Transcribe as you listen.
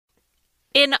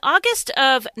In August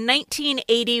of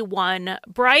 1981,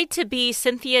 bride-to-be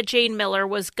Cynthia Jane Miller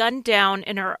was gunned down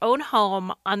in her own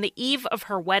home on the eve of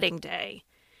her wedding day.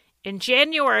 In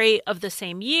January of the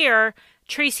same year,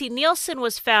 Tracy Nielsen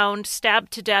was found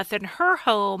stabbed to death in her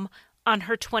home on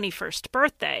her 21st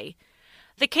birthday.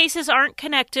 The cases aren't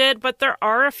connected, but there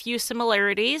are a few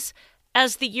similarities.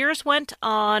 As the years went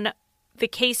on, the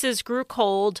cases grew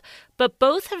cold, but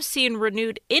both have seen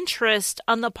renewed interest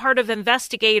on the part of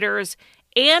investigators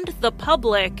and the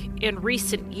public in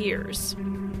recent years.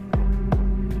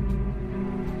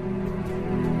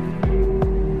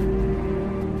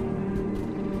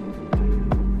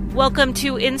 Welcome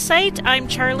to Insight. I'm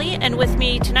Charlie, and with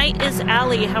me tonight is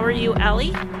Allie. How are you,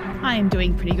 Allie? I am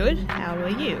doing pretty good. How are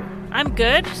you? I'm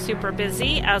good. Super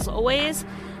busy, as always.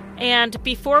 And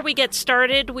before we get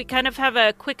started, we kind of have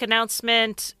a quick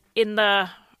announcement in the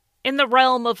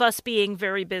realm of us being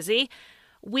very busy.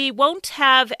 We won't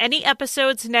have any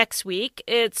episodes next week.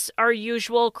 It's our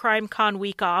usual CrimeCon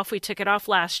week off. We took it off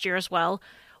last year as well.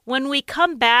 When we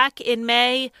come back in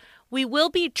May, we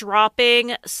will be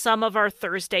dropping some of our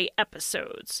Thursday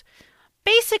episodes.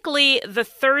 Basically, the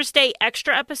Thursday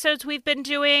extra episodes we've been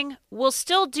doing, we'll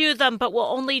still do them, but we'll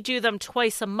only do them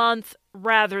twice a month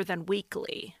rather than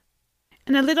weekly.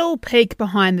 And a little peek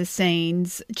behind the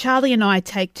scenes, Charlie and I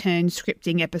take turns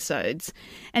scripting episodes,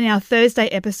 and our Thursday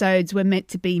episodes were meant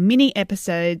to be mini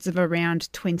episodes of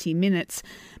around 20 minutes.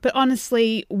 But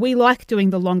honestly, we like doing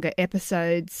the longer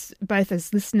episodes, both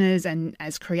as listeners and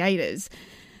as creators.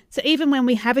 So even when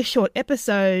we have a short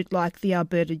episode like the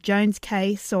Alberta Jones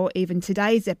case or even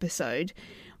today's episode,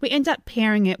 we end up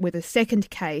pairing it with a second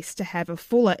case to have a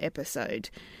fuller episode.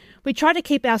 We try to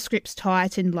keep our scripts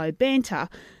tight and low banter,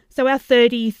 so our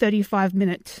 35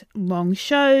 minute long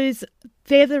shows,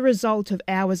 they're the result of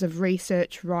hours of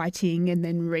research, writing and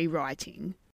then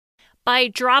rewriting. By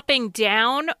dropping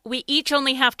down, we each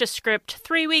only have to script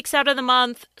 3 weeks out of the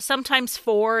month, sometimes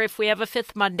 4 if we have a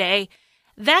fifth Monday.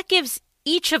 That gives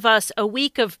each of us a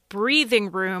week of breathing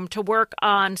room to work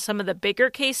on some of the bigger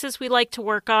cases we like to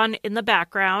work on in the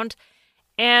background.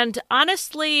 And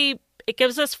honestly, it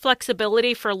gives us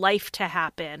flexibility for life to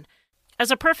happen. As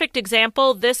a perfect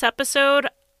example, this episode,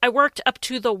 I worked up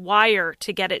to the wire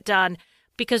to get it done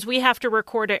because we have to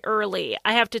record it early.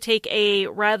 I have to take a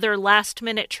rather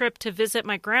last-minute trip to visit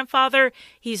my grandfather.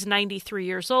 He's 93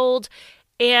 years old,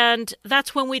 and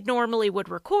that's when we normally would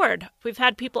record. We've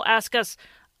had people ask us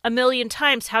a million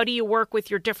times, how do you work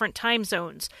with your different time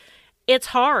zones? It's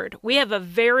hard. We have a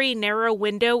very narrow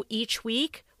window each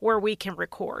week where we can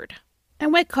record.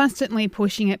 And we're constantly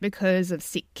pushing it because of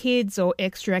sick kids or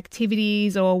extra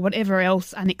activities or whatever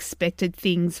else unexpected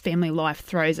things family life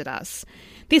throws at us.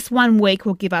 This 1 week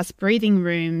will give us breathing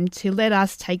room to let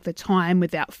us take the time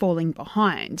without falling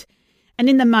behind. And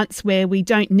in the months where we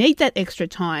don't need that extra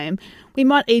time, we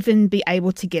might even be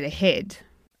able to get ahead.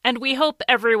 And we hope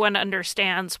everyone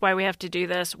understands why we have to do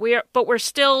this. But we're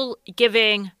still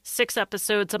giving 6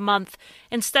 episodes a month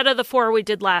instead of the 4 we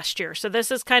did last year. So this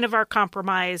is kind of our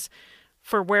compromise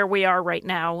for where we are right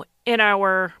now in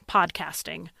our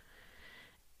podcasting.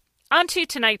 On to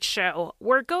tonight's show.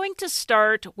 We're going to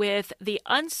start with the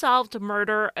unsolved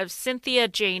murder of Cynthia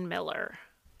Jane Miller.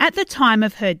 At the time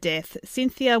of her death,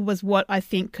 Cynthia was what I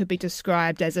think could be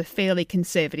described as a fairly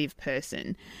conservative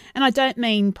person. And I don't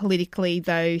mean politically,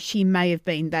 though she may have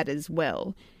been that as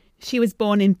well. She was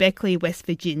born in Beckley, West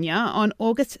Virginia on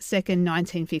August 2nd,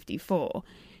 1954.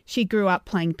 She grew up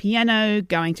playing piano,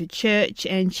 going to church,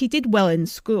 and she did well in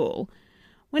school.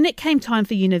 When it came time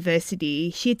for university,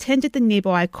 she attended the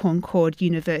nearby Concord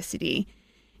University.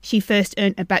 She first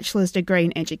earned a bachelor's degree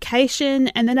in education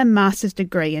and then a master's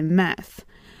degree in math.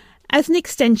 As an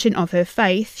extension of her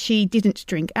faith, she didn't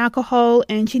drink alcohol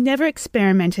and she never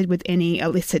experimented with any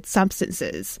illicit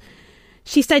substances.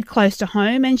 She stayed close to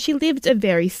home and she lived a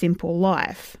very simple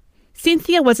life.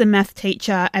 Cynthia was a math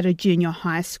teacher at a junior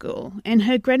high school, and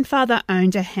her grandfather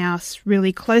owned a house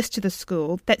really close to the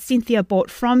school that Cynthia bought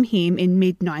from him in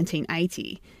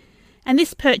mid-1980. And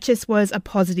this purchase was a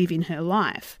positive in her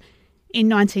life. In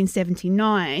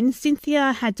 1979,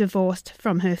 Cynthia had divorced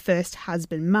from her first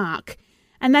husband, Mark,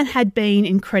 and that had been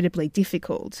incredibly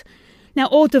difficult. Now,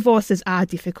 all divorces are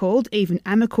difficult, even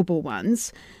amicable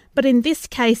ones, but in this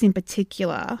case in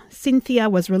particular, Cynthia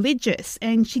was religious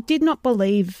and she did not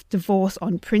believe divorce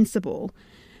on principle.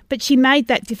 But she made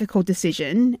that difficult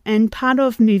decision, and part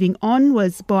of moving on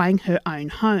was buying her own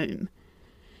home.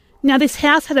 Now, this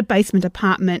house had a basement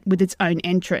apartment with its own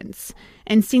entrance,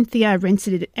 and Cynthia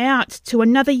rented it out to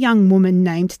another young woman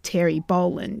named Terry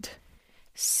Boland.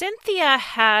 Cynthia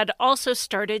had also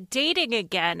started dating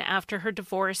again after her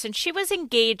divorce, and she was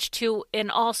engaged to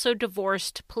an also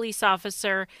divorced police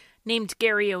officer named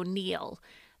Gary O'Neill.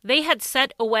 They had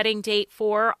set a wedding date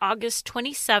for August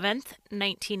 27th,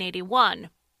 1981.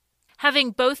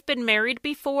 Having both been married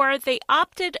before, they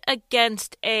opted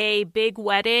against a big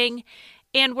wedding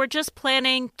and were just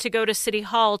planning to go to City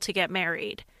Hall to get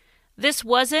married. This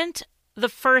wasn't the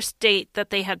first date that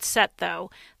they had set, though.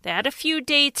 They had a few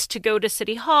dates to go to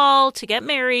City Hall to get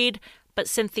married, but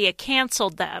Cynthia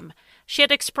canceled them. She had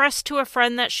expressed to a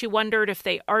friend that she wondered if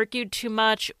they argued too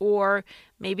much or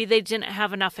maybe they didn't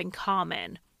have enough in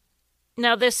common.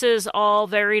 Now, this is all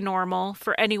very normal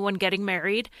for anyone getting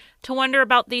married to wonder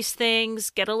about these things,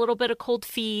 get a little bit of cold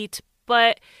feet,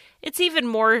 but it's even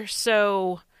more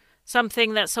so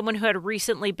something that someone who had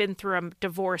recently been through a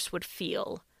divorce would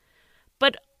feel.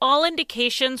 But all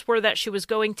indications were that she was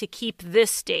going to keep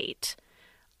this date.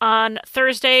 On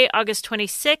Thursday, August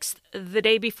 26th, the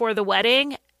day before the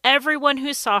wedding, everyone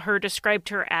who saw her described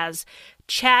her as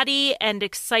chatty and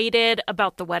excited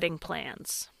about the wedding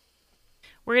plans.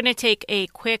 We're going to take a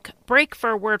quick break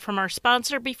for a word from our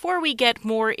sponsor before we get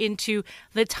more into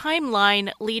the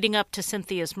timeline leading up to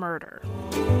Cynthia's murder.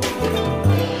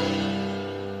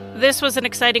 This was an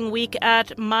exciting week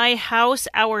at my house.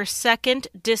 Our second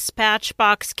dispatch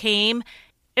box came.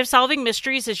 If solving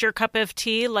mysteries is your cup of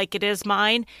tea, like it is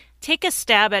mine, take a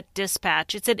stab at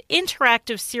Dispatch. It's an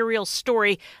interactive serial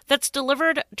story that's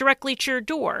delivered directly to your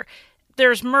door.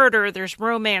 There's murder, there's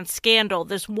romance, scandal.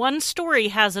 This one story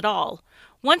has it all.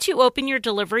 Once you open your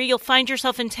delivery, you'll find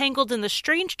yourself entangled in the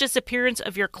strange disappearance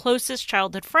of your closest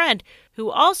childhood friend,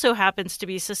 who also happens to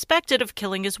be suspected of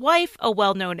killing his wife, a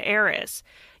well-known heiress.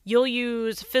 You'll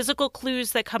use physical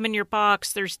clues that come in your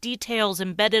box, there's details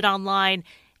embedded online,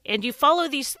 and you follow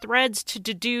these threads to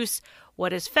deduce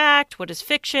what is fact, what is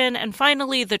fiction, and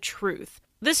finally the truth.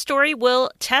 This story will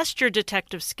test your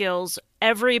detective skills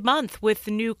every month with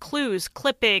new clues,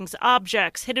 clippings,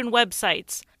 objects, hidden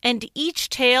websites, and each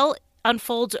tale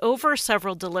unfolds over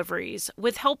several deliveries,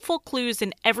 with helpful clues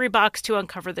in every box to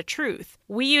uncover the truth.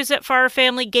 We use it for our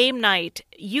family game night.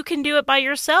 You can do it by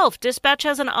yourself. Dispatch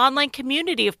has an online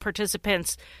community of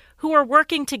participants who are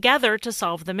working together to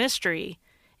solve the mystery.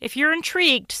 If you're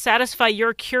intrigued, satisfy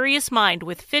your curious mind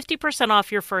with 50%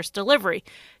 off your first delivery.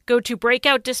 Go to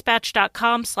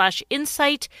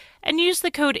breakoutdispatch.com/insight and use the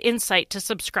code INSIGHT to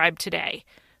subscribe today.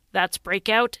 That's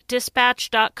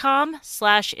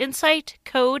breakoutdispatch.com/insight,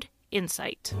 code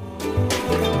INSIGHT.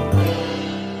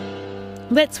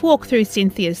 Let's walk through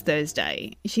Cynthia's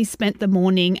Thursday. She spent the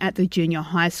morning at the junior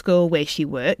high school where she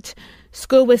worked.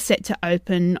 School was set to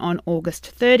open on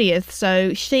August 30th,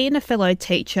 so she and a fellow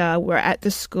teacher were at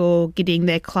the school getting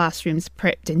their classrooms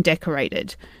prepped and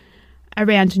decorated.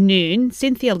 Around noon,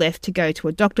 Cynthia left to go to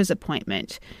a doctor's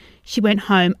appointment. She went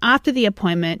home after the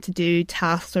appointment to do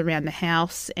tasks around the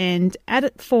house, and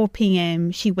at 4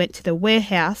 p.m. she went to the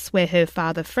warehouse where her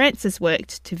father Francis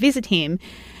worked to visit him,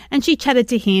 and she chatted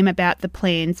to him about the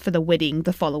plans for the wedding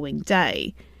the following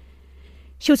day.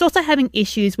 She was also having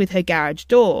issues with her garage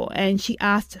door, and she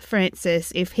asked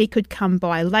Francis if he could come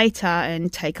by later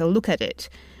and take a look at it,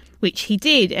 which he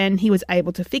did, and he was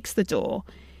able to fix the door.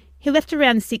 He left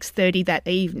around 6:30 that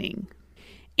evening.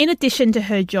 In addition to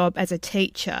her job as a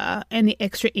teacher and the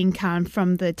extra income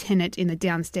from the tenant in the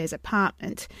downstairs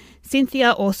apartment,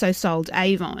 Cynthia also sold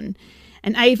Avon.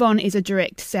 And Avon is a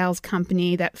direct sales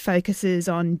company that focuses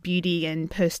on beauty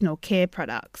and personal care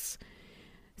products.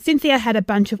 Cynthia had a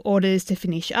bunch of orders to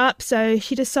finish up, so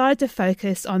she decided to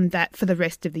focus on that for the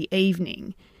rest of the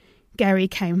evening. Gary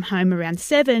came home around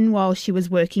 7 while she was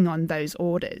working on those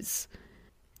orders.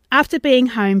 After being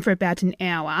home for about an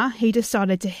hour, he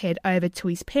decided to head over to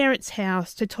his parents'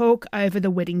 house to talk over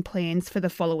the wedding plans for the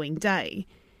following day.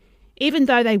 Even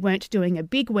though they weren't doing a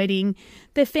big wedding,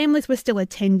 their families were still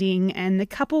attending, and the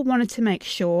couple wanted to make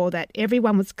sure that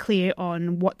everyone was clear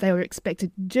on what they were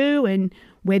expected to do and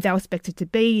where they were expected to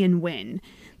be and when.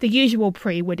 The usual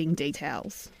pre-wedding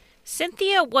details.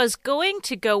 Cynthia was going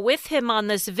to go with him on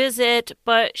this visit,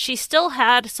 but she still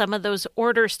had some of those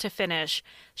orders to finish.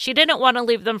 She didn't want to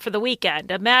leave them for the weekend.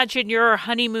 Imagine your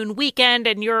honeymoon weekend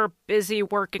and you're busy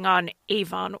working on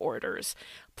Avon orders.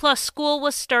 Plus, school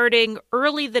was starting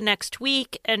early the next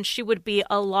week, and she would be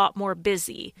a lot more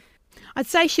busy. I'd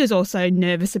say she was also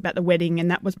nervous about the wedding,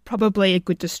 and that was probably a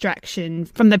good distraction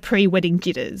from the pre-wedding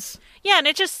jitters. Yeah, and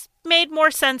it just made more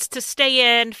sense to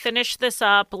stay in, finish this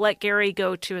up, let Gary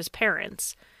go to his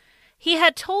parents. He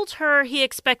had told her he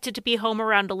expected to be home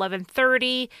around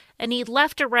 11:30, and he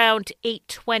left around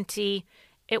 8:20.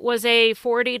 It was a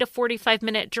 40 to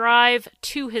 45-minute drive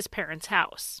to his parents'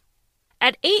 house.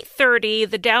 At 8:30,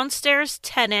 the downstairs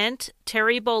tenant,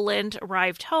 Terry Boland,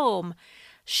 arrived home.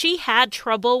 She had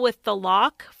trouble with the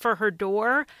lock for her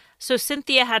door, so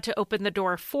Cynthia had to open the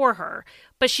door for her.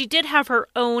 But she did have her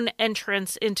own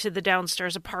entrance into the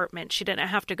downstairs apartment. She didn't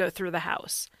have to go through the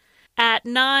house. At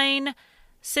 9,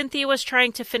 Cynthia was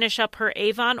trying to finish up her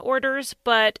Avon orders,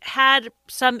 but had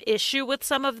some issue with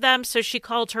some of them, so she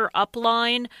called her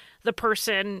upline, the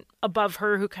person above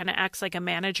her who kind of acts like a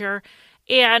manager,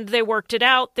 and they worked it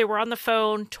out. They were on the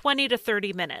phone 20 to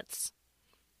 30 minutes.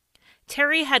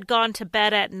 Terry had gone to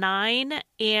bed at 9,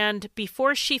 and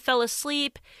before she fell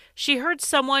asleep, she heard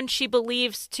someone she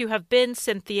believes to have been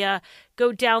Cynthia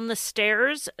go down the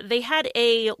stairs. They had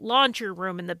a laundry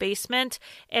room in the basement,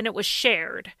 and it was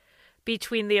shared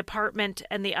between the apartment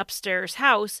and the upstairs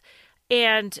house.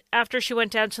 And after she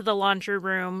went down to the laundry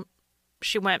room,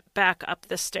 she went back up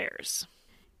the stairs.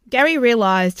 Gary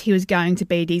realised he was going to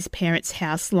be at his parents'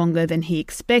 house longer than he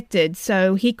expected,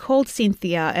 so he called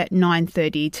Cynthia at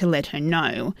 9:30 to let her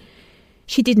know.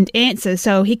 She didn't answer,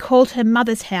 so he called her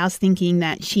mother's house thinking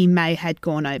that she may had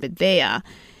gone over there.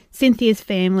 Cynthia's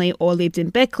family all lived in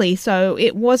Beckley, so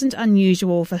it wasn't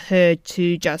unusual for her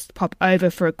to just pop over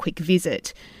for a quick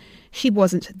visit. She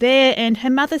wasn't there, and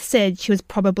her mother said she was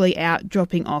probably out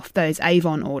dropping off those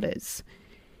Avon orders.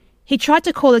 He tried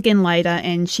to call again later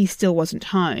and she still wasn't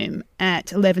home.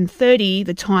 At 11:30,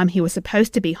 the time he was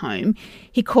supposed to be home,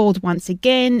 he called once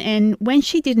again, and when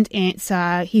she didn't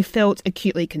answer, he felt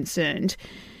acutely concerned.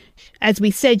 As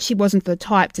we said, she wasn't the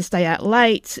type to stay out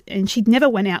late, and she'd never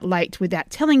went out late without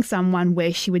telling someone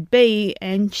where she would be,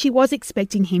 and she was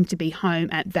expecting him to be home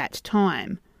at that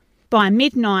time. By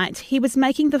midnight, he was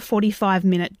making the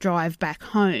 45-minute drive back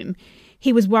home.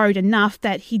 He was worried enough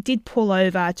that he did pull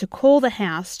over to call the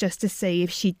house just to see if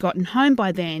she'd gotten home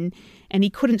by then, and he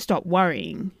couldn't stop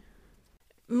worrying.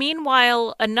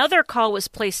 Meanwhile, another call was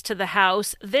placed to the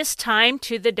house, this time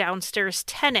to the downstairs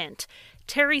tenant.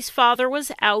 Terry's father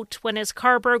was out when his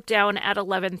car broke down at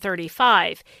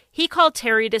 11:35. He called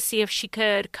Terry to see if she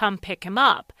could come pick him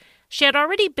up. She had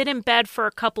already been in bed for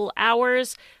a couple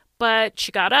hours, but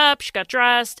she got up, she got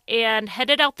dressed, and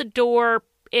headed out the door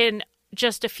in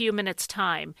just a few minutes'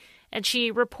 time, and she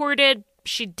reported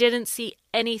she didn't see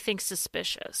anything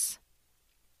suspicious.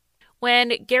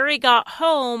 When Gary got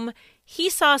home, he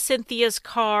saw Cynthia's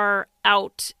car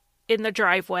out in the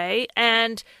driveway,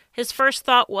 and his first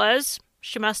thought was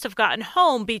she must have gotten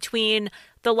home between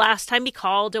the last time he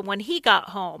called and when he got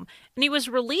home, and he was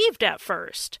relieved at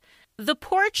first. The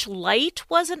porch light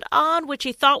wasn't on, which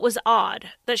he thought was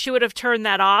odd, that she would have turned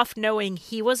that off knowing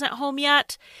he wasn't home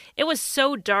yet. It was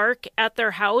so dark at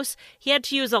their house, he had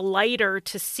to use a lighter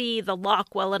to see the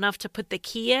lock well enough to put the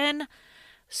key in.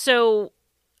 So,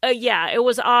 it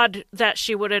was odd that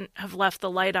she wouldn't have left the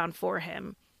light on for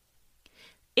him.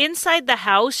 Inside the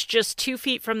house, just 2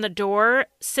 feet from the door,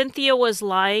 Cynthia was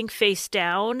lying face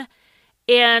down,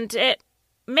 and it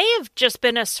may have just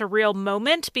been a surreal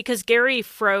moment because Gary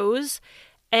froze,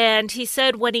 and he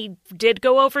said when he did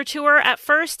go over to her at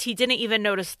first, he didn't even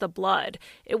notice the blood.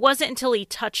 It wasn't until he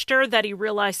touched her that he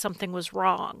realized something was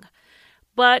wrong.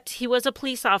 But he was a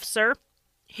police officer.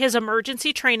 His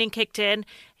emergency training kicked in.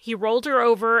 He rolled her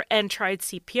over and tried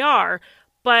CPR,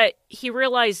 but he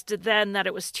realized then that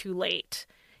it was too late.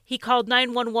 He called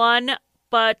 911,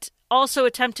 but also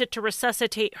attempted to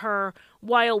resuscitate her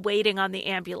while waiting on the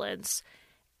ambulance.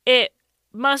 It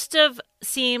must have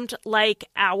seemed like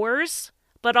hours,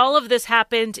 but all of this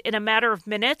happened in a matter of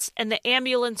minutes, and the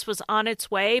ambulance was on its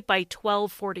way by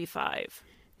 12:45.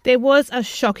 There was a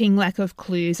shocking lack of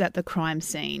clues at the crime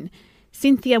scene.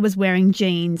 Cynthia was wearing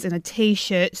jeans and a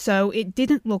t-shirt, so it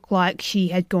didn't look like she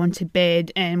had gone to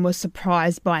bed and was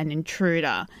surprised by an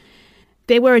intruder.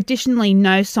 There were additionally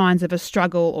no signs of a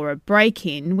struggle or a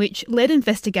break-in, which led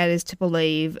investigators to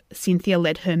believe Cynthia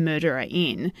let her murderer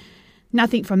in.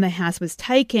 Nothing from the house was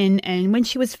taken, and when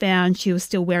she was found, she was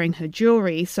still wearing her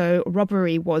jewellery, so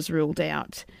robbery was ruled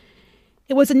out.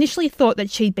 It was initially thought that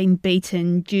she'd been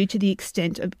beaten due to the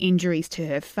extent of injuries to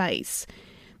her face.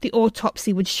 The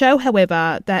autopsy would show,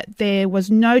 however, that there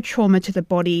was no trauma to the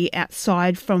body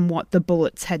outside from what the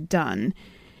bullets had done.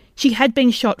 She had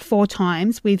been shot 4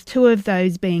 times, with 2 of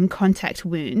those being contact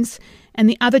wounds, and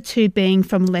the other 2 being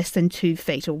from less than 2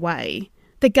 feet away.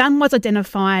 The gun was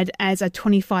identified as a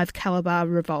 .25 caliber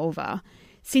revolver.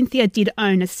 Cynthia did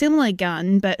own a similar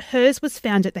gun, but hers was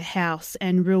found at the house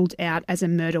and ruled out as a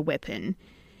murder weapon.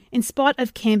 In spite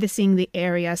of canvassing the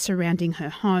area surrounding her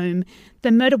home,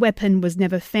 the murder weapon was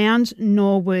never found,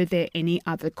 nor were there any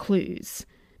other clues.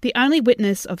 The only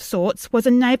witness of sorts was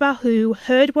a neighbour who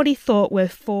heard what he thought were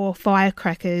 4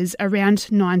 firecrackers around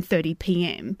 9:30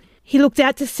 p.m. He looked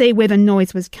out to see where the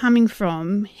noise was coming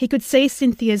from. He could see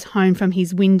Cynthia's home from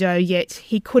his window, yet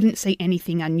he couldn't see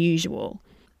anything unusual.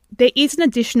 There is an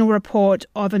additional report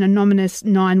of an anonymous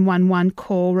 911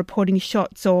 call reporting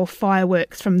shots or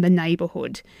fireworks from the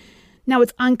neighbourhood. Now,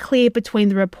 it's unclear between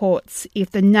the reports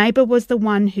if the neighbour was the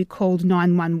one who called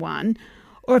 911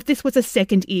 or if this was a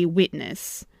second-ear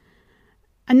witness.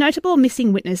 A notable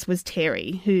missing witness was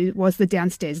Terry, who was the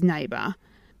downstairs neighbour.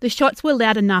 The shots were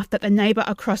loud enough that the neighbour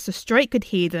across the street could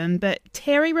hear them, but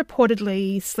Terry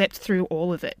reportedly slept through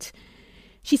all of it.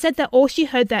 She said that all she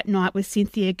heard that night was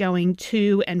Cynthia going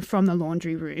to and from the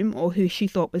laundry room, or who she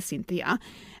thought was Cynthia,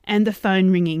 and the phone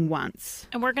ringing once.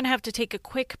 And we're going to have to take a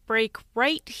quick break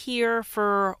right here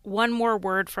for one more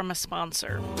word from a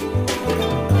sponsor.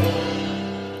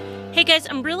 Hey guys,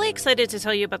 I'm really excited to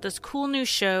tell you about this cool new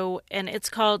show, and it's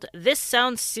called This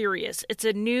Sounds Serious. It's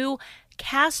a new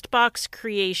Castbox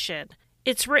creation.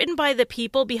 It's written by the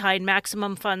people behind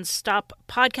Maximum Fun's Stop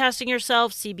Podcasting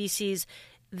Yourself, CBC's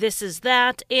This Is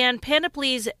That, and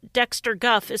Panoply's Dexter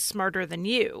Guff is Smarter Than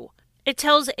You. It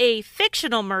tells a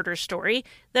fictional murder story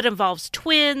that involves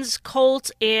twins,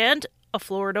 cults, and a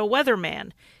Florida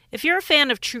weatherman. If you're a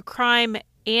fan of true crime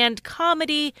and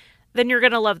comedy, then you're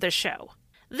going to love this show.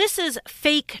 This is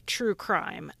fake true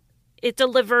crime. It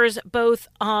delivers both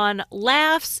on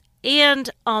laughs and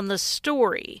on the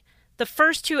story. The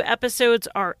first 2 episodes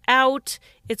are out.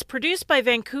 It's produced by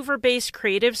Vancouver-based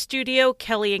creative studio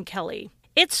Kelly & Kelly.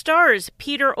 It stars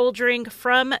Peter Oldring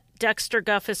from Dexter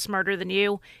Guff is Smarter Than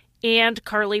You and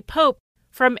Carly Pope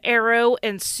from Arrow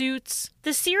and Suits.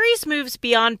 The series moves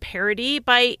beyond parody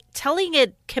by telling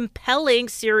a compelling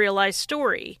serialized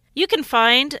story. You can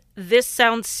find This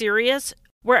Sounds Serious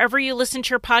wherever you listen to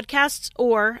your podcasts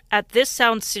or at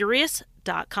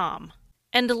thissoundsserious.com.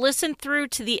 And listen through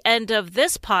to the end of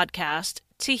this podcast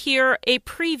to hear a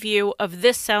preview of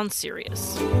This Sounds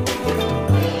Serious.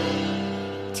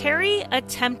 Terry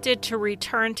attempted to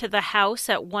return to the house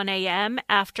at 1 a.m.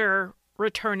 after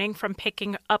returning from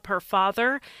picking up her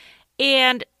father,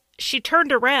 and she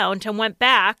turned around and went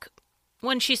back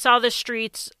when she saw the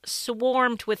streets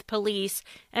swarmed with police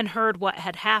and heard what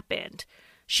had happened.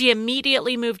 She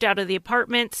immediately moved out of the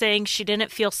apartment, saying she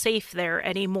didn't feel safe there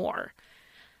anymore.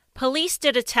 Police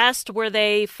did a test where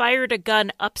they fired a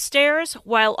gun upstairs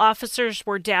while officers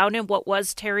were down in what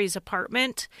was Terry's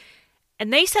apartment,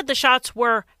 and they said the shots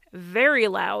were very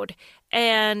loud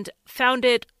and found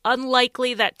it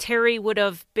unlikely that Terry would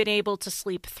have been able to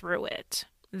sleep through it.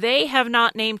 They have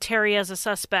not named Terry as a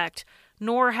suspect,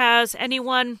 nor has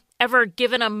anyone ever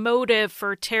given a motive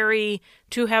for Terry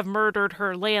to have murdered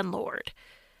her landlord.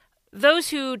 Those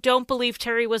who don't believe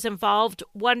Terry was involved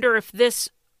wonder if this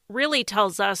really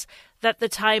tells us that the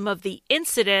time of the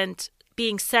incident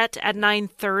being set at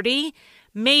 9:30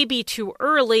 may be too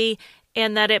early,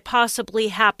 and that it possibly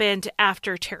happened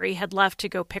after Terry had left to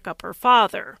go pick up her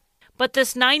father. But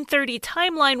this 9:30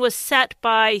 timeline was set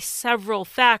by several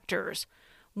factors.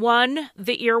 One,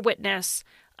 the ear witness.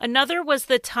 Another was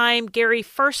the time Gary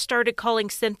first started calling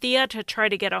Cynthia to try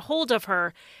to get a hold of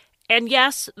her. And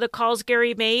yes, the calls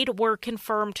Gary made were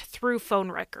confirmed through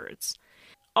phone records.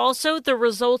 Also, the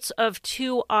results of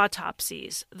 2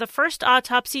 autopsies. The first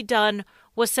autopsy done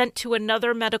was sent to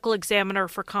another medical examiner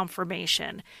for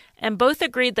confirmation, and both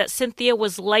agreed that Cynthia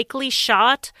was likely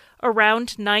shot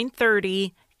around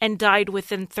 9:30 and died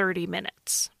within 30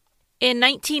 minutes. In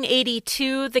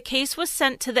 1982, the case was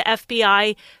sent to the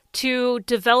FBI to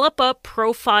develop a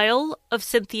profile of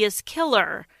Cynthia's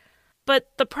killer.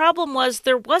 But the problem was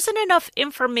there wasn't enough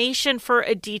information for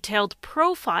a detailed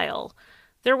profile.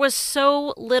 There was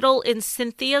so little in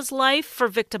Cynthia's life for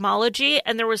victimology,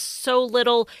 and there was so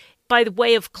little by the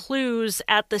way of clues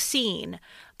at the scene.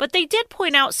 But they did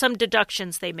point out some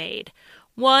deductions they made.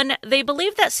 One, they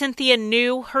believed that Cynthia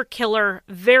knew her killer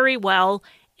very well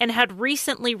and had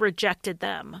recently rejected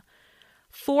them.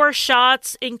 4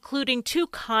 shots, including 2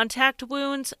 contact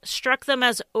wounds, struck them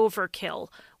as overkill,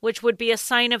 which would be a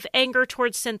sign of anger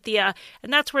towards Cynthia,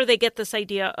 and that's where they get this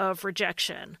idea of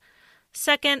rejection.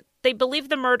 Second, they believed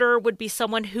the murderer would be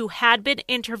someone who had been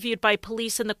interviewed by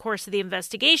police in the course of the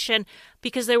investigation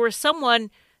because they were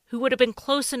someone who would have been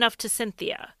close enough to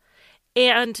Cynthia.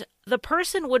 And the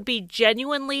person would be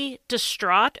genuinely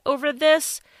distraught over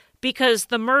this because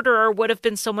the murderer would have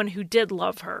been someone who did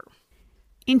love her.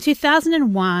 In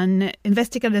 2001,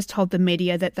 investigators told the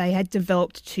media that they had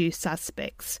developed 2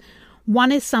 suspects.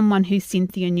 One is someone who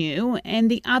Cynthia knew, and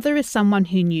the other is someone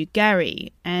who knew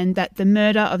Gary, and that the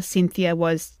murder of Cynthia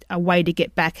was a way to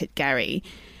get back at Gary.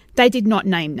 They did not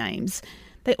name names.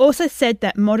 They also said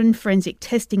that modern forensic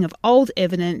testing of old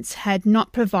evidence had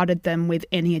not provided them with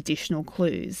any additional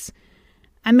clues.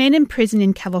 A man in prison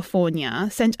in California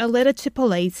sent a letter to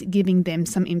police giving them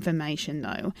some information,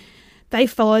 though. They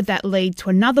followed that lead to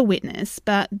another witness,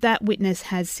 but that witness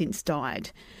has since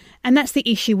died. And that's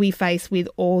the issue we face with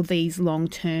all these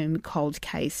long-term cold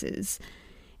cases.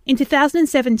 In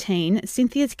 2017,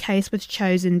 Cynthia's case was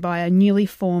chosen by a newly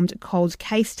formed cold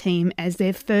case team as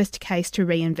their first case to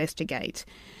reinvestigate.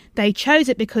 They chose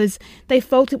it because they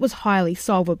felt it was highly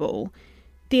solvable.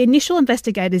 The initial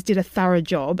investigators did a thorough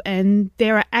job, and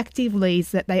there are active leads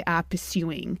that they are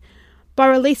pursuing. By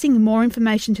releasing more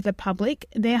information to the public,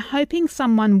 they're hoping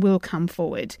someone will come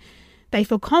forward. They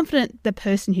feel confident the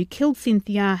person who killed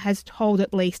Cynthia has told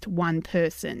at least one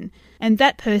person, and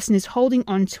that person is holding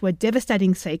on to a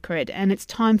devastating secret, and it's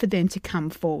time for them to come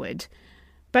forward.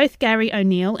 Both Gary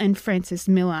O'Neill and Frances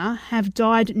Miller have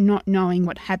died not knowing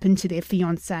what happened to their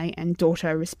fiancé and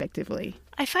daughter, respectively.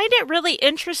 I find it really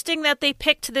interesting that they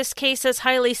picked this case as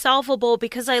highly solvable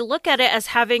because I look at it as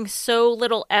having so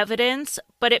little evidence,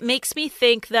 but it makes me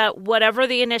think that whatever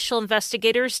the initial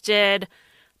investigators did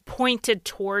pointed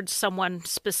towards someone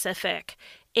specific,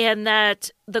 and that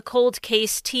the cold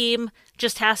case team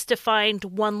just has to find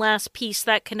one last piece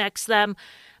that connects them,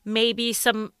 maybe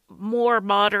some more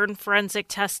modern forensic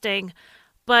testing.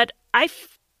 But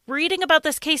reading about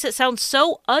this case, it sounds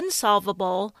so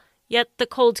unsolvable, yet the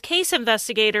cold case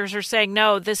investigators are saying,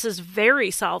 no, this is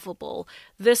very solvable.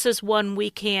 This is one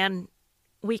we can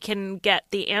get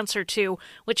the answer to,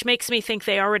 which makes me think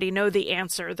they already know the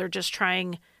answer. They're just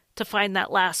trying to find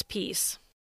that last piece.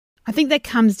 I think that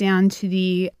comes down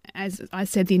to as I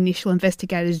said, the initial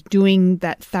investigators doing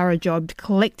that thorough job,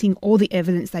 collecting all the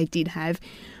evidence they did have.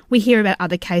 We hear about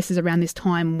other cases around this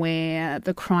time where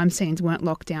the crime scenes weren't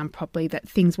locked down properly, that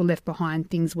things were left behind,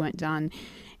 things weren't done.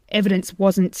 Evidence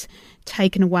wasn't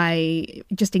taken away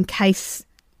just in case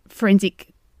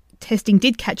forensic testing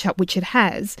did catch up, which it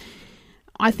has.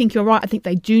 I think you're right. I think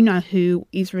they do know who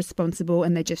is responsible,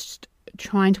 and they're just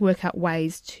trying to work out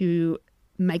ways to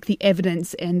make the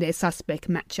evidence and their suspect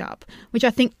match up, which I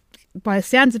think, by the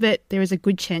sounds of it, there is a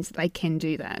good chance that they can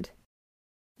do that.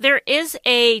 There is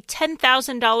a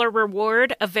 $10,000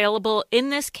 reward available in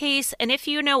this case, and if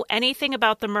you know anything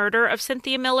about the murder of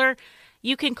Cynthia Miller,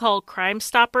 you can call Crime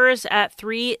Stoppers at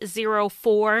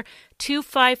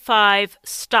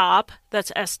 304-255-STOP,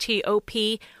 that's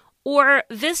S-T-O-P, or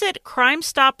visit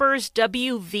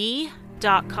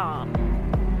crimestopperswv.com.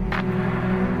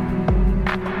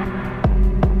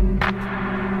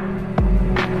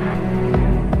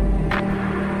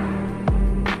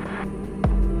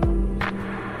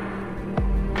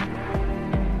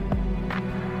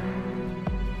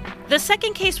 The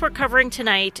second case we're covering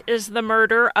tonight is the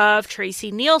murder of Tracy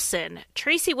Nielsen.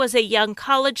 Tracy was a young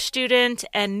college student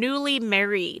and newly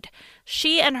married.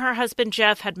 She and her husband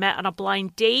Jeff had met on a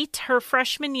blind date her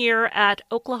freshman year at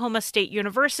Oklahoma State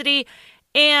University,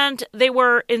 and they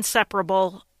were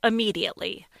inseparable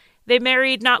immediately. They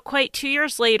married not quite 2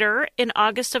 years later, in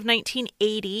August of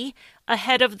 1980,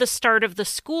 ahead of the start of the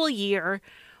school year,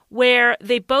 where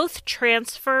they both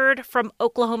transferred from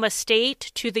Oklahoma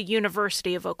State to the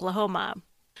University of Oklahoma.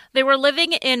 They were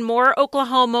living in Moore,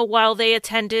 Oklahoma while they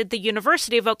attended the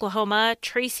University of Oklahoma.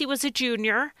 Tracy was a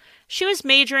junior. She was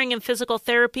majoring in physical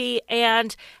therapy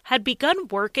and had begun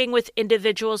working with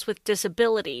individuals with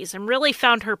disabilities and really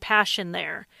found her passion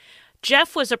there.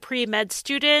 Jeff was a pre-med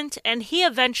student, and he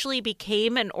eventually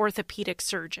became an orthopedic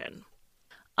surgeon.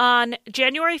 On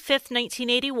January 5th,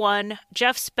 1981,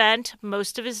 Jeff spent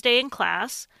most of his day in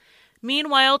class.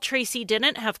 Meanwhile, Tracy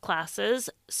didn't have classes,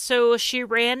 so she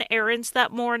ran errands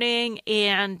that morning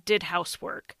and did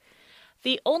housework.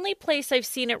 The only place I've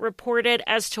seen it reported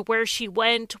as to where she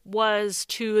went was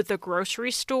to the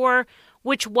grocery store,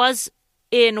 which was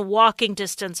in walking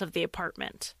distance of the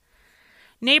apartment.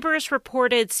 Neighbors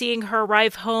reported seeing her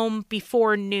arrive home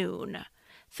before noon.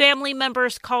 Family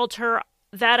members called her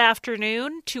that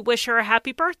afternoon to wish her a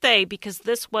happy birthday because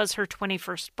this was her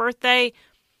 21st birthday,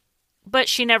 but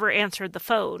she never answered the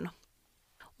phone.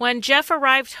 When Jeff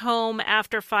arrived home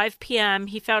after 5 p.m.,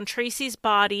 he found Tracy's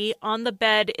body on the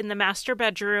bed in the master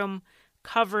bedroom,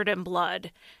 covered in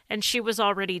blood, and she was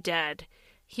already dead.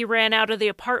 He ran out of the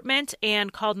apartment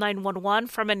and called 911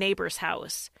 from a neighbor's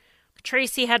house.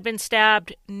 Tracy had been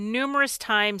stabbed numerous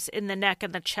times in the neck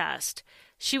and the chest.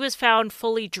 She was found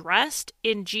fully dressed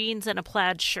in jeans and a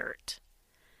plaid shirt.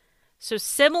 So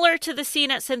similar to the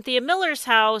scene at Cynthia Miller's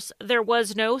house, there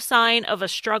was no sign of a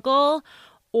struggle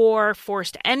or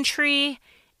forced entry.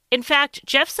 In fact,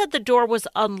 Jeff said the door was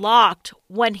unlocked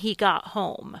when he got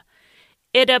home.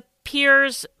 It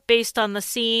appears, based on the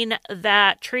scene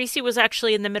that Tracy was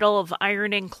actually in the middle of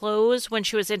ironing clothes when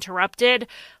she was interrupted,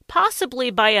 possibly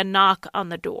by a knock on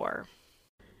the door.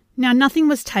 Now, nothing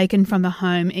was taken from the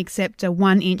home except a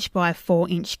 1-inch by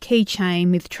 4-inch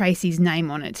keychain with Tracy's name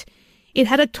on it. It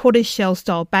had a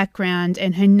tortoiseshell-style background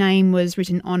and her name was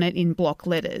written on it in block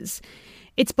letters.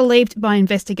 It's believed by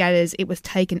investigators it was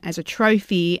taken as a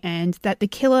trophy and that the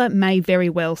killer may very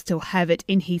well still have it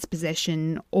in his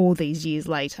possession all these years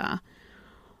later.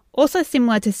 Also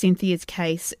similar to Cynthia's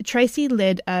case, Tracy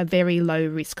led a very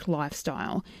low-risk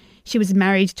lifestyle. She was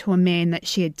married to a man that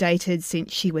she had dated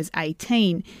since she was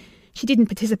 18. She didn't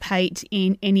participate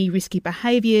in any risky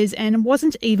behaviours and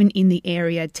wasn't even in the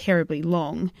area terribly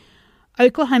long.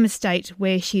 Oklahoma State,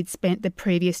 where she had spent the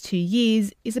previous 2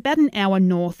 years, is about an hour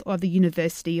north of the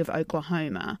University of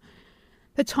Oklahoma.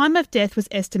 The time of death was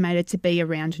estimated to be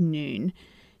around noon.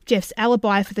 Jeff's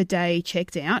alibi for the day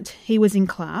checked out. He was in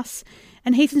class,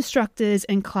 and his instructors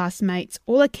and classmates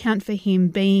all account for him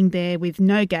being there with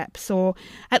no gaps, or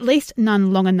at least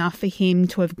none long enough for him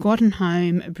to have gotten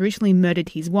home, brutally murdered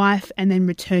his wife, and then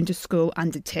returned to school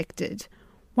undetected.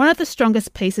 One of the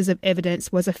strongest pieces of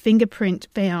evidence was a fingerprint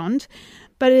found,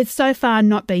 but it has so far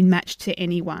not been matched to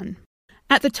anyone.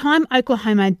 At the time,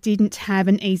 Oklahoma didn't have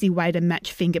an easy way to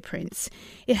match fingerprints.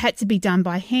 It had to be done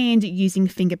by hand using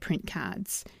fingerprint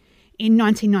cards. In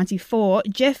 1994,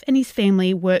 Jeff and his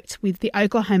family worked with the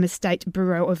Oklahoma State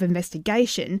Bureau of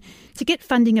Investigation to get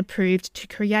funding approved to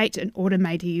create an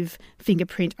automated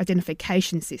fingerprint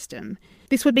identification system.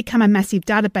 This would become a massive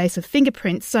database of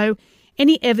fingerprints, so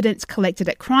any evidence collected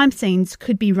at crime scenes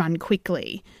could be run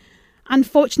quickly.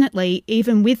 Unfortunately,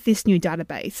 even with this new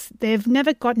database, they've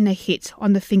never gotten a hit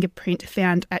on the fingerprint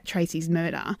found at Tracy's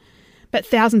murder. But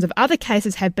thousands of other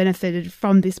cases have benefited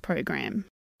from this program.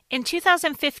 In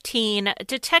 2015,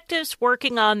 detectives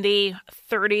working on the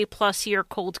 30-plus-year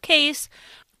cold case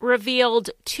revealed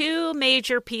 2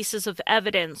 major pieces of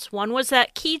evidence. One was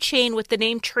that keychain with the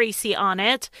name Tracy on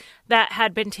it that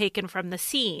had been taken from the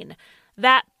scene.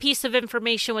 That piece of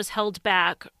information was held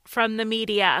back from the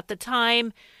media at the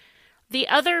time. The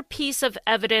other piece of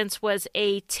evidence was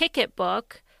a ticket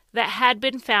book that had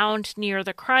been found near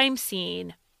the crime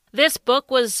scene. This book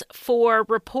was for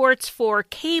reports for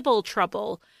cable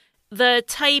trouble, the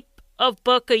type of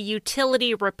book a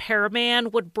utility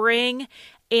repairman would bring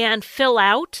and fill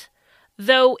out,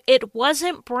 though it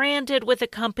wasn't branded with a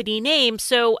company name,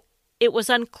 so it was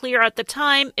unclear at the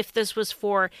time if this was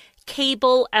for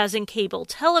cable as in cable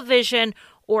television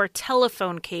or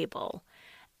telephone cable.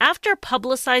 After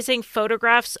publicizing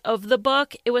photographs of the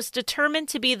book, it was determined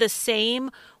to be the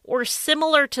same or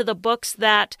similar to the books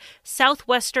that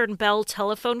Southwestern Bell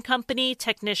Telephone Company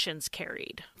technicians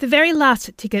carried. The very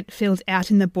last ticket filled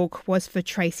out in the book was for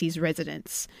Tracy's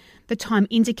residence. The time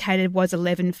indicated was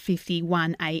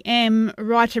 11:51 a.m.,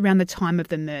 right around the time of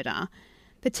the murder.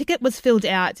 The ticket was filled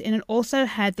out and it also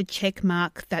had the check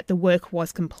mark that the work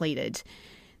was completed.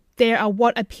 There are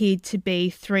what appeared to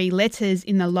be 3 letters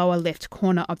in the lower left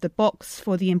corner of the box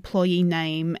for the employee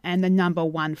name and the number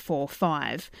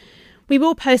 145. We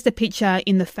will post a picture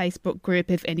in the Facebook group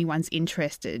if anyone's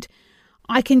interested.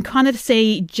 I can kind of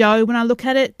see Joe when I look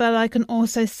at it, but I can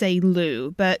also see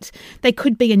Lou, but they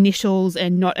could be initials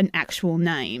and not an actual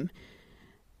name.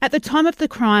 At the time of the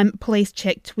crime, police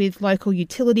checked with local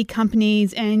utility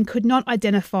companies and could not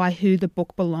identify who the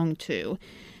book belonged to.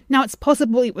 Now, it's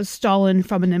possible it was stolen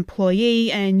from an employee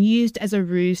and used as a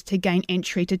ruse to gain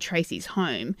entry to Tracy's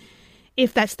home.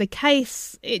 If that's the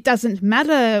case, it doesn't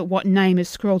matter what name is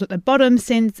scrawled at the bottom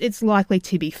since it's likely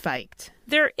to be faked.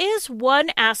 There is one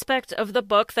aspect of the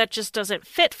book that just doesn't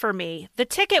fit for me. The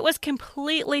ticket was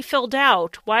completely filled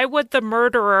out. Why would the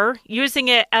murderer, using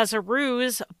it as a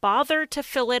ruse, bother to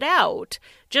fill it out?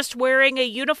 Just wearing a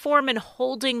uniform and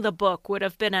holding the book would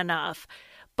have been enough.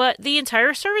 But the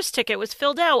entire service ticket was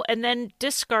filled out and then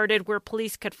discarded where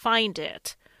police could find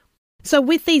it. So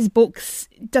with these books,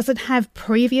 does it have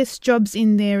previous jobs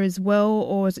in there as well,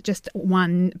 or is it just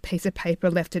one piece of paper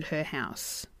left at her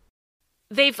house?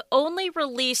 They've only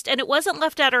released, and it wasn't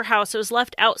left at her house, it was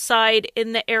left outside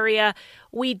in the area.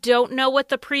 We don't know what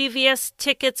the previous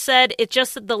ticket said. It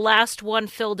just said the last one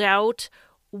filled out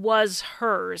was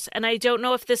hers. And I don't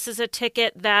know if this is a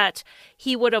ticket that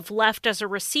he would have left as a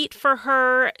receipt for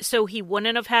her, so he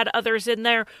wouldn't have had others in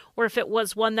there, or if it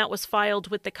was one that was filed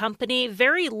with the company.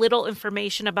 Very little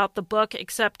information about the book,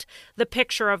 except the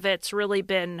picture of it's really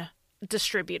been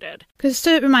distributed. Because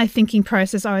through my thinking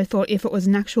process, I thought if it was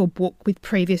an actual book with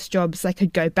previous jobs, they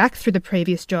could go back through the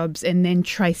previous jobs and then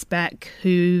trace back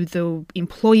who the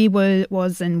employee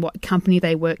was and what company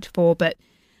they worked for. But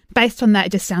based on that,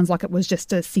 it just sounds like it was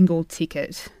just a single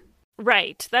ticket.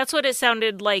 Right. That's what it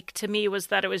sounded like to me, was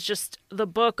that it was just the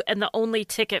book and the only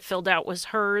ticket filled out was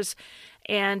hers.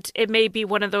 And it may be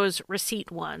one of those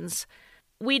receipt ones.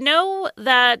 We know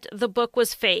that the book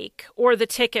was fake, or the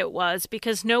ticket was,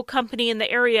 because no company in the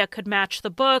area could match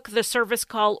the book, the service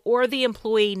call, or the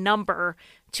employee number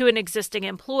to an existing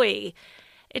employee.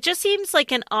 It just seems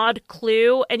like an odd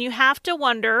clue, and you have to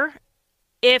wonder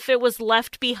if it was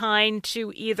left behind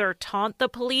to either taunt the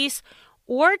police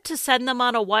or to send them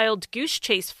on a wild goose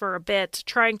chase for a bit,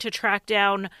 trying to track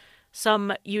down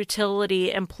some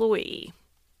utility employee.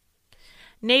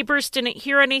 Neighbors didn't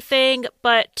hear anything,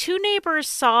 but 2 neighbors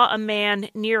saw a man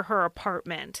near her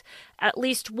apartment. At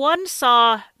least one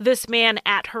saw this man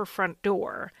at her front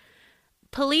door.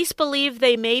 Police believe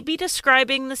they may be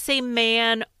describing the same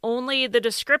man, only the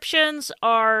descriptions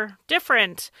are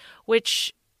different,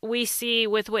 which we see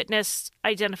with witness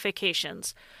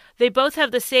identifications. They both have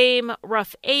the same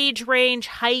rough age range,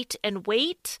 height, and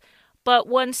weight, but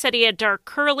one said he had dark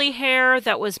curly hair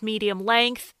that was medium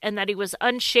length and that he was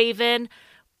unshaven,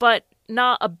 but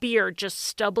not a beard, just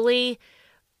stubbly.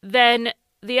 Then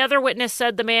the other witness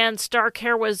said the man's dark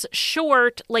hair was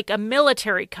short, like a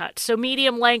military cut. So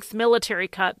medium length, military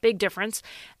cut, big difference.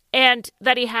 And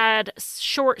that he had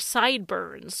short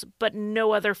sideburns, but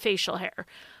no other facial hair.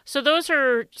 So those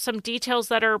are some details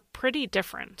that are pretty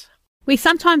different. We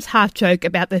sometimes half joke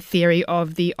about the theory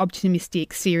of the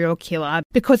optimistic serial killer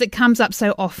because it comes up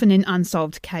so often in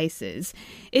unsolved cases.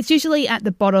 It's usually at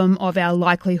the bottom of our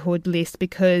likelihood list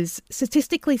because,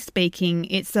 statistically speaking,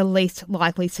 it's the least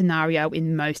likely scenario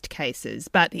in most cases.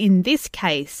 But in this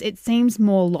case, it seems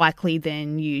more likely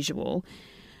than usual.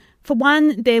 For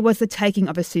one, there was the taking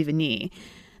of a souvenir.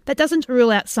 That doesn't rule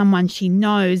out someone she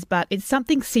knows, but it's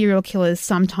something serial killers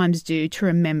sometimes do to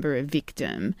remember a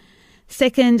victim.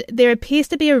 Second, there appears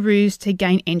to be a ruse to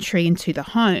gain entry into the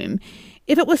home.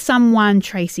 If it was someone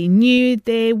Tracy knew,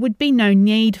 there would be no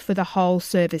need for the whole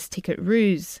service ticket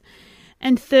ruse.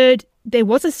 And third, there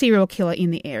was a serial killer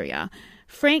in the area.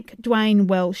 Frank Dwayne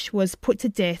Welch was put to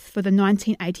death for the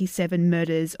 1987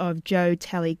 murders of Joe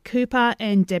Tally Cooper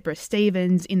and Deborah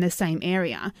Stevens in the same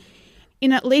area.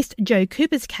 In at least Joe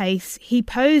Cooper's case, he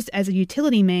posed as a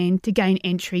utility man to gain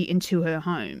entry into her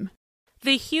home.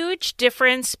 The huge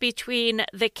difference between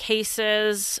the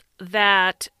cases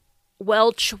that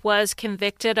Welch was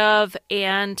convicted of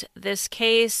and this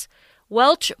case,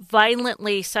 Welch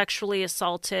violently sexually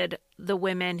assaulted the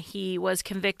women he was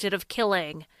convicted of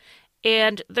killing.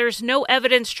 And there's no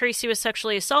evidence Tracy was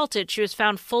sexually assaulted. She was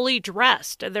found fully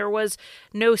dressed. There was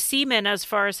no semen as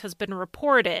far as has been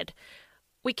reported.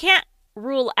 We can't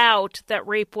rule out that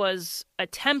rape was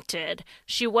attempted.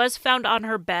 She was found on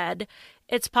her bed.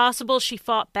 It's possible she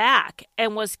fought back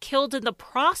and was killed in the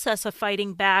process of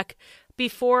fighting back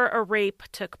before a rape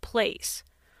took place.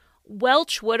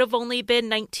 Welch would have only been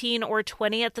 19 or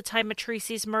 20 at the time of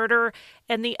Tracy's murder,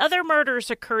 and the other murders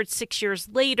occurred 6 years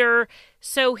later,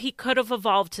 so he could have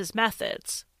evolved his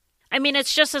methods. I mean,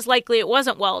 it's just as likely it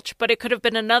wasn't Welch, but it could have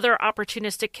been another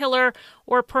opportunistic killer,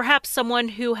 or perhaps someone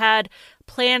who had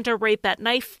planned a rape at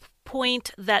knife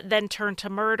point that then turned to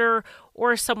murder,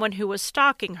 or someone who was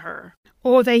stalking her.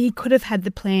 Or he could have had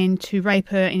the plan to rape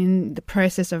her. In the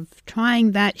process of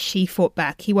trying that, she fought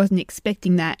back. He wasn't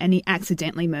expecting that, and he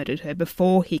accidentally murdered her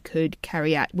before he could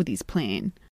carry out with his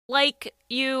plan. Like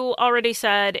you already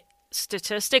said,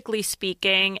 statistically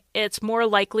speaking, it's more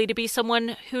likely to be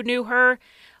someone who knew her,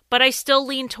 but I still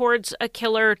lean towards a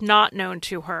killer not known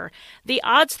to her. The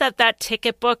odds that that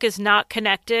ticket book is not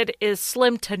connected is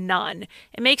slim to none.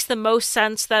 It makes the most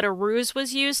sense that a ruse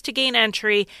was used to gain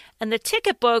entry, and the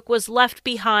ticket book was left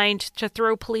behind to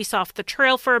throw police off the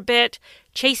trail for a bit,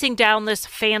 chasing down this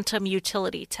phantom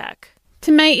utility tech.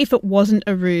 To me, if it wasn't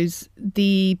a ruse,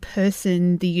 the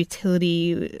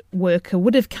utility worker,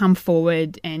 would have come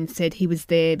forward and said he was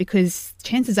there, because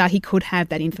chances are he could have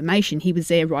that information. He was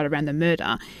there right around the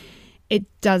murder. It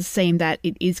does seem that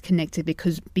it is connected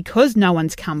because no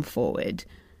one's come forward.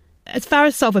 As far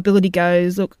as solvability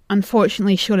goes, look,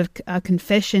 unfortunately, short of a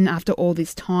confession after all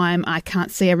this time, I can't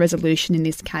see a resolution in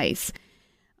this case.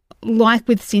 Like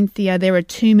with Cynthia, there are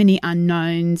too many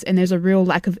unknowns and there's a real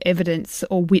lack of evidence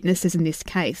or witnesses in this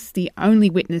case. The only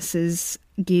witnesses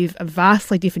give a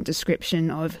vastly different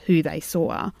description of who they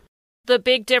saw. The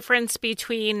big difference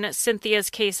between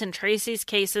Cynthia's case and Tracy's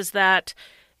case is that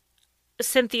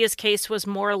Cynthia's case was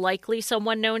more likely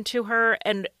someone known to her,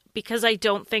 and because I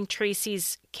don't think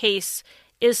Tracy's case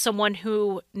is someone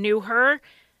who knew her,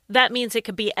 that means it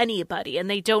could be anybody and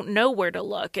they don't know where to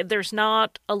look. There's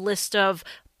not a list of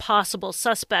possible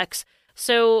suspects.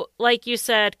 So, like you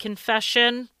said,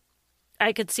 confession,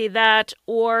 I could see that,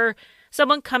 or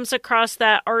someone comes across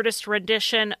that artist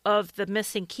rendition of the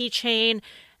missing keychain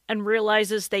and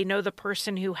realizes they know the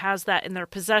person who has that in their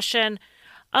possession.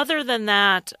 Other than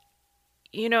that,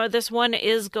 this one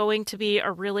is going to be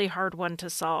a really hard one to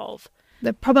solve.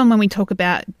 The problem when we talk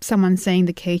about someone seeing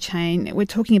the keychain, we're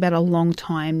talking about a long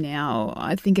time now.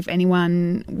 I think if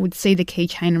anyone would see the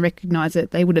keychain and recognise it,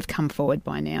 they would have come forward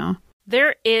by now.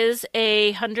 There is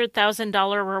a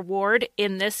 $100,000 reward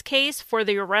in this case for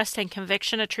the arrest and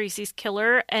conviction of Tracy's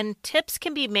killer, and tips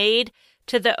can be made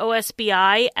to the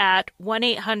OSBI at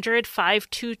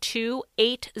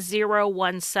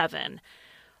 1-800-522-8017.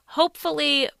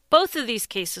 Hopefully, both of these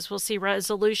cases will see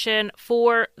resolution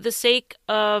for the sake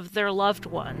of their loved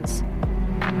ones.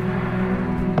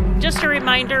 Just a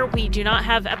reminder, we do not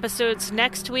have episodes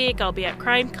next week. I'll be at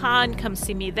CrimeCon. Come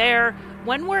see me there.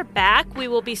 When we're back, we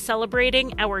will be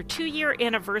celebrating our 2-year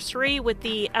anniversary with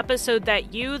the episode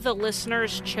that you, the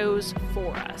listeners, chose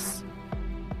for us.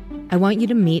 I want you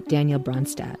to meet Daniel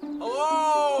Bronstadt.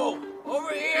 Hello!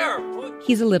 Over here!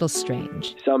 He's a little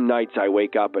strange. Some nights I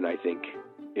wake up and I think,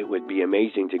 it would be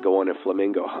amazing to go on a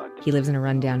flamingo hunt. He lives in a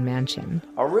rundown mansion.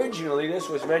 Originally, this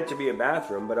was meant to be a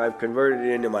bathroom, but I've converted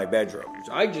it into my bedroom.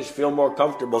 I just feel more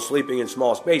comfortable sleeping in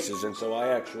small spaces, and so I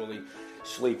actually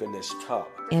sleep in this tub.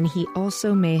 And he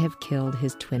also may have killed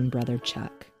his twin brother,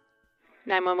 Chuck.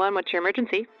 911, what's your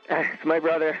emergency? It's my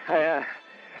brother. I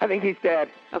think he's dead.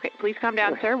 Okay, please calm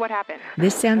down, sir. What happened?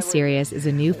 This Sounds Serious is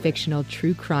a new fictional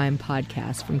true crime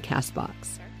podcast from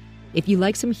CastBox. If you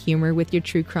like some humor with your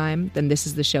true crime, then this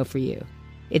is the show for you.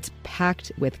 It's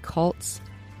packed with cults,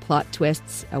 plot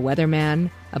twists, a weatherman,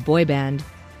 a boy band,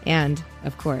 and,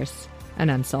 of course, an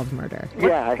unsolved murder.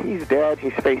 Yeah, he's dead.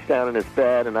 He's face down in his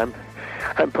bed, and I'm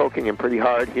poking him pretty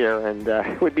hard here, and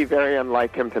it would be very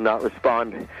unlike him to not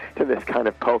respond to this kind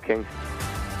of poking.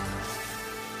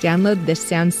 Download This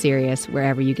Sounds Serious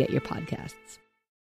wherever you get your podcasts.